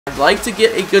I'd like to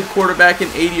get a good quarterback in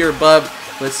 80 or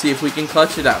above. Let's see if we can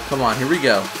clutch it out. Come on, here we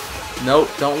go. Nope,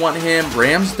 don't want him.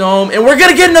 Rams Dome, and we're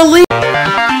gonna get an elite.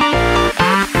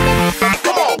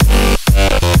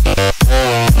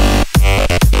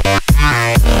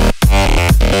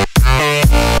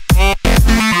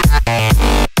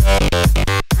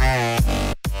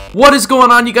 What is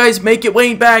going on, you guys? Make it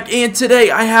Wayne back, and today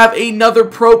I have another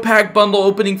Pro Pack bundle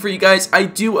opening for you guys. I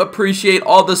do appreciate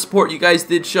all the support you guys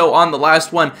did show on the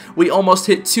last one. We almost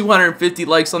hit 250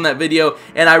 likes on that video,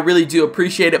 and I really do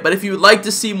appreciate it. But if you would like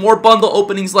to see more bundle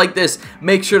openings like this,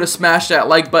 make sure to smash that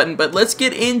like button. But let's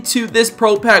get into this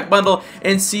Pro Pack bundle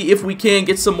and see if we can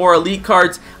get some more elite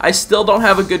cards. I still don't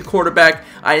have a good quarterback.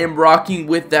 I am rocking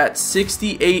with that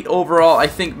 68 overall. I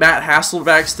think Matt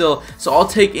Hasselbeck still. So I'll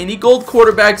take any gold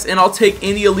quarterbacks and I'll take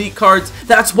any elite cards.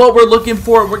 That's what we're looking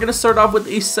for. We're going to start off with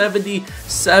a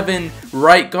 77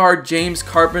 right guard, James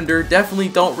Carpenter. Definitely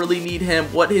don't really need him.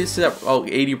 What is that? Oh,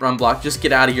 80 run block. Just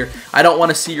get out of here. I don't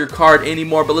want to see your card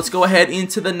anymore. But let's go ahead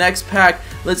into the next pack.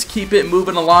 Let's keep it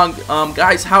moving along.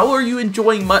 Guys, how are you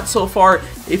enjoying MUT so far?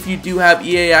 If you do have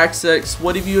EA access,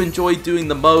 what have you enjoyed doing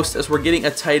the most as we're getting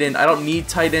a tight end? I don't need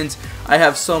tight ends. I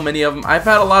have so many of them. I've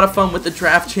had a lot of fun with the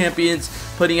draft champions,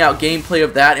 putting out gameplay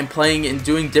of that and playing and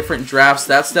doing different drafts.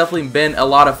 That's definitely been a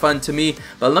lot of fun to me.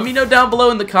 But let me know down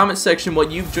below in the comment section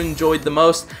what you've enjoyed the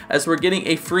most, as we're getting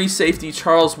a free safety,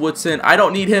 Charles Woodson. I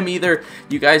don't need him either.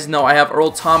 You guys know I have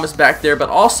Earl Thomas back there. But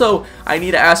also, I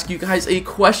need to ask you guys a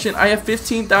question. I have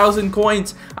 15,000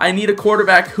 coins. I need a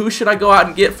quarterback. Who should I go out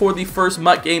and get for the first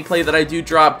MUT gameplay that I do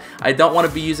drop? I don't want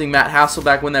to be using Matt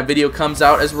Hasselbeck when that video comes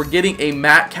out, as we're getting a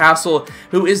Matt Castle,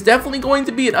 who is definitely going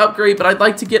to be an upgrade, but I'd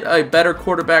like to get a better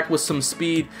quarterback with some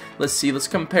speed. Let's see, let's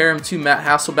compare him to Matt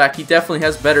Hasselbeck. He definitely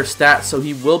has better stats, so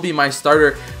he will be my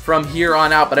starter from here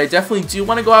on out, but I definitely do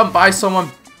want to go out and buy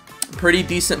someone pretty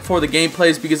decent for the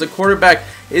gameplays, because a quarterback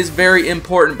is very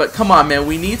important. But come on, man,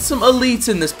 we need some elites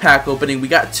in this pack opening. We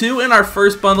got 2 in our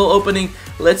first bundle opening.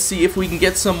 Let's see if we can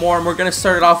get some more, and we're going to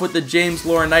start it off with the James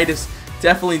Laurinaitis.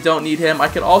 Definitely don't need him. I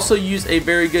could also use a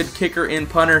very good kicker and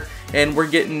punter, and we're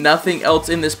getting nothing else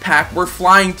in this pack. We're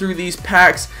flying through these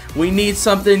packs. We need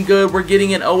something good. We're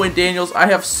getting an Owen Daniels. I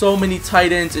have so many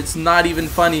tight ends, it's not even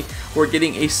funny. We're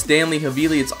getting a Stanley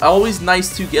Havili. It's always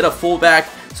nice to get a fullback.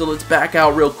 So let's back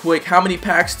out real quick. How many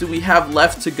packs do we have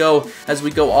left to go as we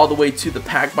go all the way to the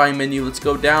pack buy menu? Let's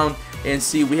go down and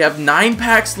see. We have 9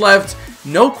 packs left.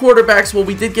 No quarterbacks. Well,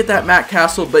 we did get that Matt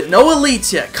Castle, but no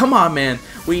elites yet. Come on, man.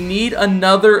 We need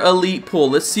another elite pool.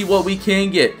 Let's see what we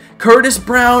can get. Curtis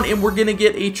Brown, and we're going to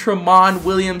get a Tramon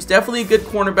Williams. Definitely a good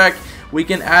cornerback. We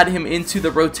can add him into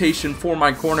the rotation for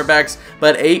my cornerbacks,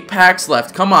 but 8 packs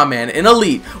left. Come on, man. An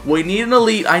elite. We need an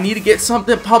elite. I need to get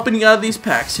something pumping out of these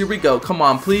packs. Here we go. Come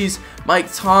on, please.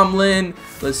 Mike Tomlin.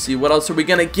 Let's see. What else are we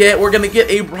going to get? We're going to get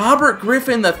a Robert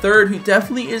Griffin III, who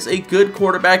definitely is a good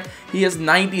quarterback. He has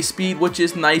 90 speed, which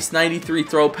is nice. 93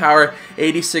 throw power.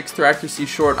 86 throw accuracy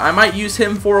short. I might use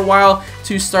him for a while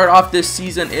to start off this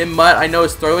season in MUT. I know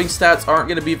his throwing stats aren't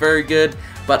going to be very good,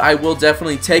 but I will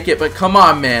definitely take it. But come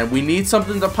on, man. We need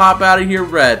something to pop out of here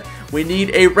red. We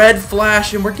need a red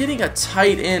flash, and we're getting a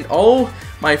tight end. Oh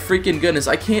my freaking goodness.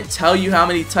 I can't tell you how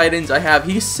many tight ends I have.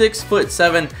 He's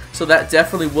 6'7", so that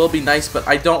definitely will be nice, but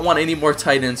I don't want any more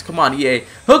tight ends. Come on, EA.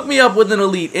 Hook me up with an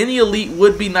elite. Any elite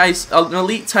would be nice. An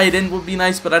elite tight end would be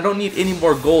nice, but I don't need any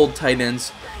more gold tight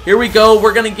ends. Here we go.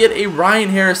 We're going to get a Ryan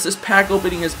Harris. This pack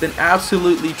opening has been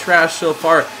absolutely trash so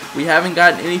far. We haven't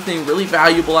gotten anything really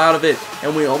valuable out of it,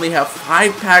 and we only have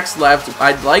 5 packs left.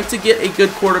 I'd like to get a good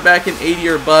quarterback in 80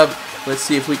 or above. Let's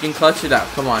see if we can clutch it out.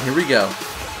 Come on, here we go.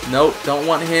 Nope, don't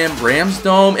want him. Rams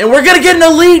Dome, and we're going to get an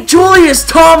elite. Julius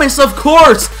Thomas, of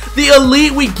course. The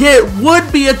elite we get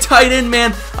would be a tight end,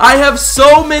 man. I have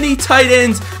so many tight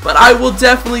ends, but I will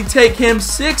definitely take him.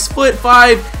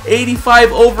 6'5",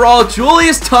 85 overall.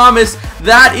 Julius Thomas.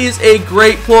 That is a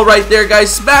great pull right there,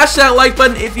 guys. Smash that like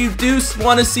button if you do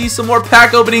want to see some more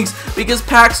pack openings, because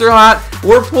packs are hot.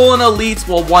 We're pulling elites.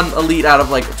 Well, 1 elite out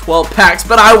of like 12 packs,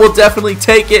 but I will definitely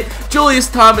take it. Julius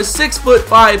Thomas,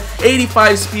 6'5",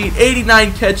 85 speed,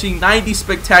 89 catching, 90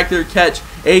 spectacular catch,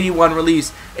 81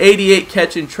 release, 88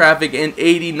 catch in traffic, and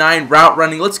 89 route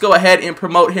running. Let's go ahead and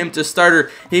promote him to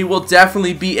starter. He will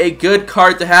definitely be a good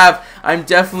card to have. I'm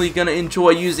definitely going to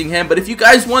enjoy using him. But if you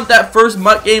guys want that first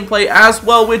MUT gameplay as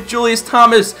well with Julius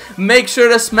Thomas, make sure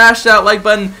to smash that like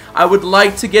button. I would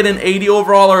like to get an 80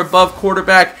 overall or above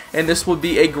quarterback, and this would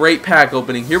be a great pack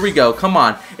opening. Here we go. Come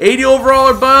on. 80 overall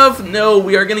or above? No,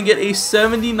 we are going to get a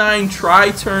 79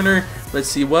 Try Turner. Let's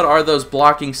see, what are those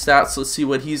blocking stats? Let's see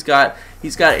what he's got.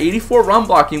 He's got 84 run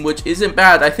blocking, which isn't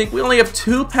bad. I think we only have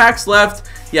 2 packs left.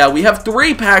 Yeah, we have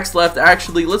 3 packs left,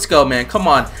 actually. Let's go, man. Come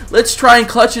on. Let's try and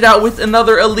clutch it out with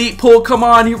another elite pull. Come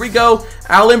on, here we go.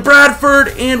 Allen Bradford,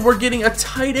 and we're getting a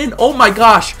tight end. Oh, my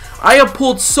gosh. I have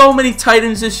pulled so many tight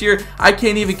ends this year, I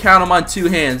can't even count them on 2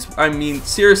 hands. I mean,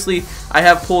 seriously, I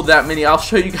have pulled that many. I'll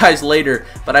show you guys later,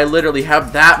 but I literally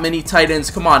have that many tight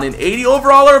ends. Come on, an 80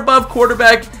 overall or above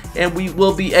quarterback, and we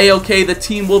will be A-okay. The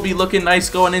team will be looking nice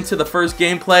going into the first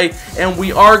gameplay, and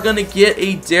we are going to get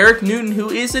a Derek Newton, who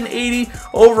is an 80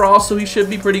 overall, so he should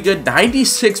be pretty good.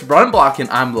 96 run blocking.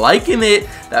 I'm liking it.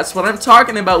 That's what I'm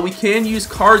talking about. We can use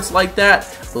cards like that.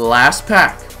 Last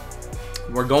pack.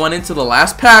 We're going into the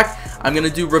last pack. I'm going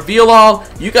to do reveal all.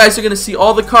 You guys are going to see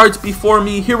all the cards before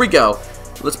me. Here we go.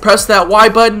 Let's press that Y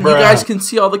button. You guys can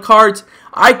see all the cards.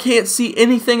 I can't see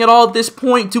anything at all at this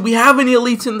point. Do we have any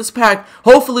elites in this pack?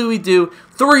 Hopefully we do.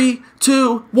 3,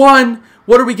 2, 1.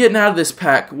 What are we getting out of this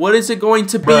pack? What is it going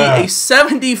to be? A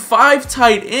 75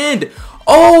 tight end.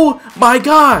 Oh my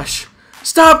gosh.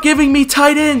 Stop giving me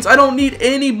tight ends. I don't need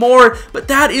any more. But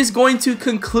that is going to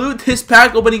conclude this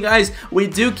pack opening, guys. We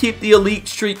do keep the elite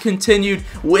streak continued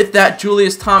with that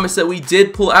Julius Thomas that we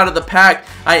did pull out of the pack.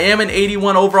 I am an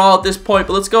 81 overall at this point,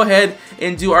 but let's go ahead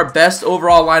and do our best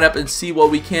overall lineup and see what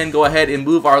we can go ahead and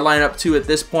move our lineup to at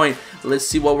this point. Let's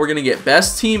see what we're going to get.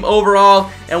 Best team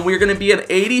overall, and we're going to be an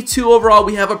 82 overall.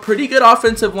 We have a pretty good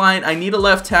offensive line. I need a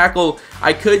left tackle.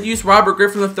 I could use Robert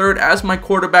Griffin III as my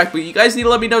quarterback, but you guys need to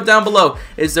let me know down below.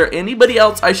 Is there anybody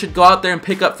else I should go out there and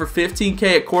pick up for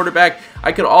 15K at quarterback?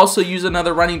 I could also use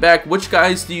another running back. Which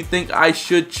guys do you think I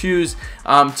should choose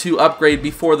to upgrade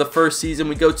before the first season?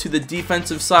 We go to the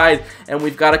defensive side, and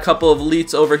we've got a couple of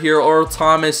elites over here. Earl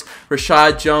Thomas,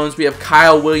 Rashad Jones. We have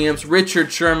Kyle Williams,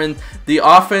 Richard Sherman. The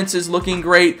offense is looking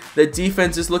great. The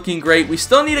defense is looking great. We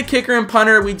still need a kicker and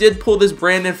punter. We did pull this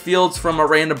Brandon Fields from a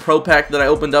random pro pack that I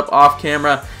opened up off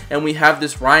camera. And we have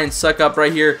this Ryan Suckup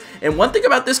right here. And one thing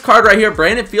about this card right here,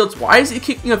 Brandon Fields, why is he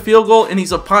kicking a field goal and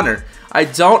he's a punter? I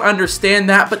don't understand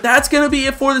that, but that's going to be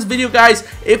it for this video, guys.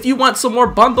 If you want some more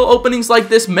bundle openings like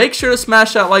this, make sure to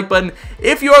smash that like button.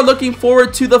 If you are looking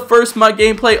forward to the first MUT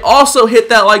gameplay, also hit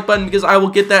that like button because I will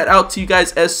get that out to you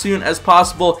guys as soon as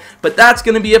possible. But that's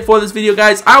going to be it for this video,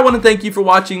 guys. I want to thank you for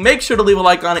watching. Make sure to leave a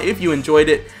like on it if you enjoyed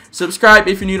it. Subscribe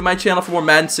if you're new to my channel for more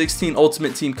Madden 16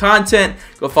 Ultimate Team content.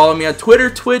 Go follow me on Twitter,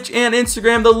 Twitch, and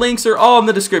Instagram. The links are all in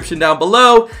the description down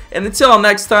below. And until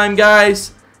next time,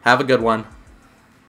 guys, have a good one.